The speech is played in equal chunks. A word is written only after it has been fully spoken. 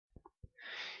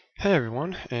Hey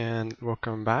everyone, and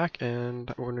welcome back.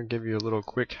 And we're going to give you a little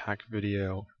quick hack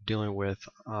video dealing with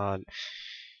DNS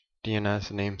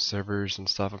and name servers and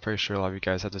stuff. I'm pretty sure a lot of you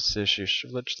guys have this issue. So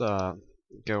let's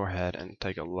go ahead and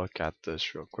take a look at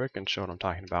this real quick and show what I'm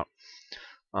talking about.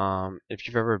 If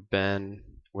you've ever been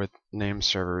with name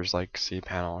servers like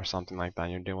cPanel or something like that,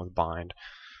 and you're dealing with bind,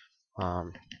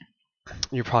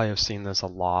 you probably have seen this a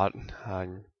lot.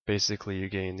 Basically, you're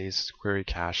getting these query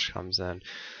cache comes in.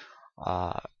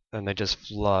 And they just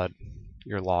flood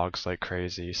your logs like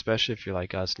crazy, especially if you're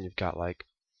like us and you've got like,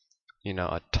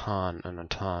 a ton and a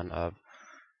ton of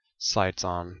sites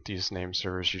on these name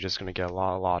servers. You're just going to get a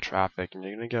lot of traffic, and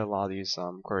you're going to get a lot of these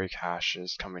query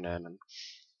caches coming in.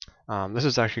 And this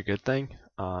is actually a good thing.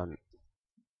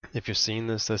 If you're seeing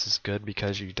this is good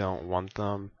because you don't want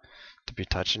them to be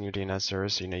touching your DNS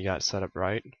servers. So, you got it set up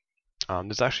right.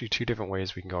 There's actually two different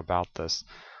ways we can go about this.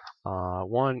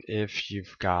 One, if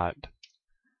you've got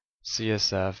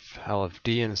CSF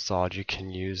LFD installed, you can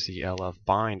use the LF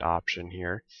bind option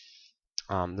here.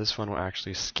 This one will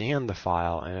actually scan the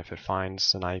file, and if it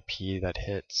finds an IP that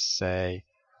hits, say,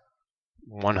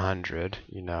 100,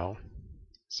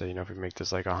 so if we make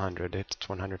this like 100, it hits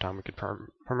 100 times, we could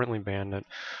permanently ban it,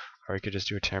 or we could just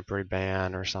do a temporary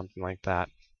ban or something like that,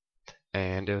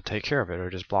 and it'll take care of it, or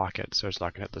just block it, so it's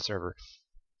not going to hit the server.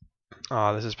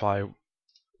 This is probably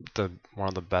one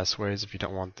of the best ways if you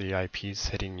don't want the IPs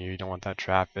hitting you, you don't want that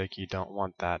traffic, you don't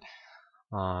want that.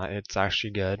 It's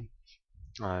actually good.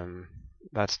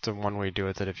 That's the one way to do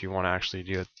it if you want to actually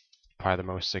do it probably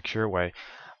the most secure way.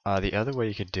 The other way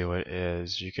you could do it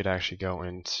is you could actually go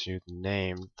into the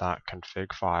named.conf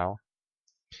file,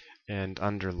 and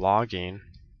under logging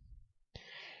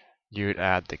you would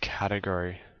add the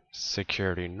category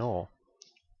security null.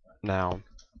 Now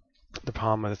the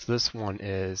problem with this one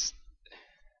is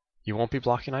you won't be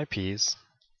blocking IPs,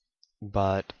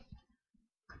 but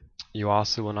you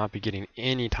also will not be getting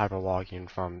any type of logging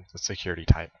from the security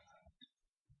type.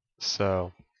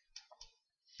 So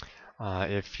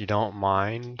if you don't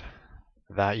mind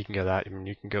that, you can go that. I mean,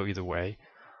 you can go either way.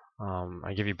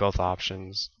 I give you both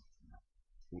options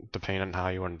depending on how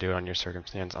you want to do it on your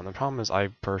circumstance. The problem is I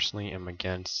personally am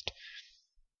against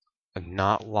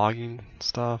not logging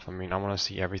stuff. I mean, I want to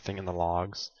see everything in the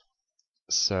logs.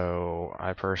 So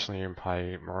I personally am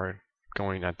probably more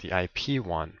going at the IP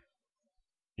one.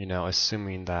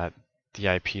 Assuming that the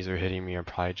IPs are hitting me are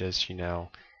probably just,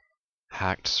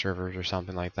 hacked servers or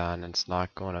something like that, and it's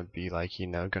not going to be like,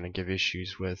 going to give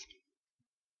issues with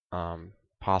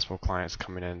possible clients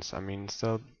coming in.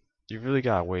 So you really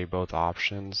gotta weigh both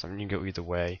options. You can go either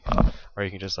way, or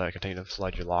you can just continue to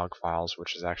flood your log files,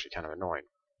 which is actually kind of annoying.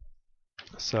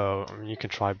 So you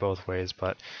can try both ways,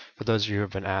 but for those of you who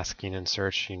have been asking and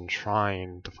searching,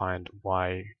 trying to find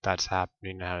why that's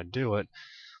happening and how to do it,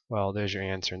 well, there's your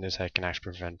answer, and this how you can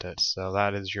actually prevent it. So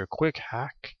that is your quick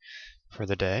hack for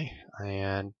the day.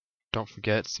 And don't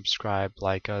forget, subscribe,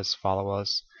 like us, follow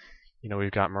us.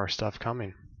 We've got more stuff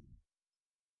coming.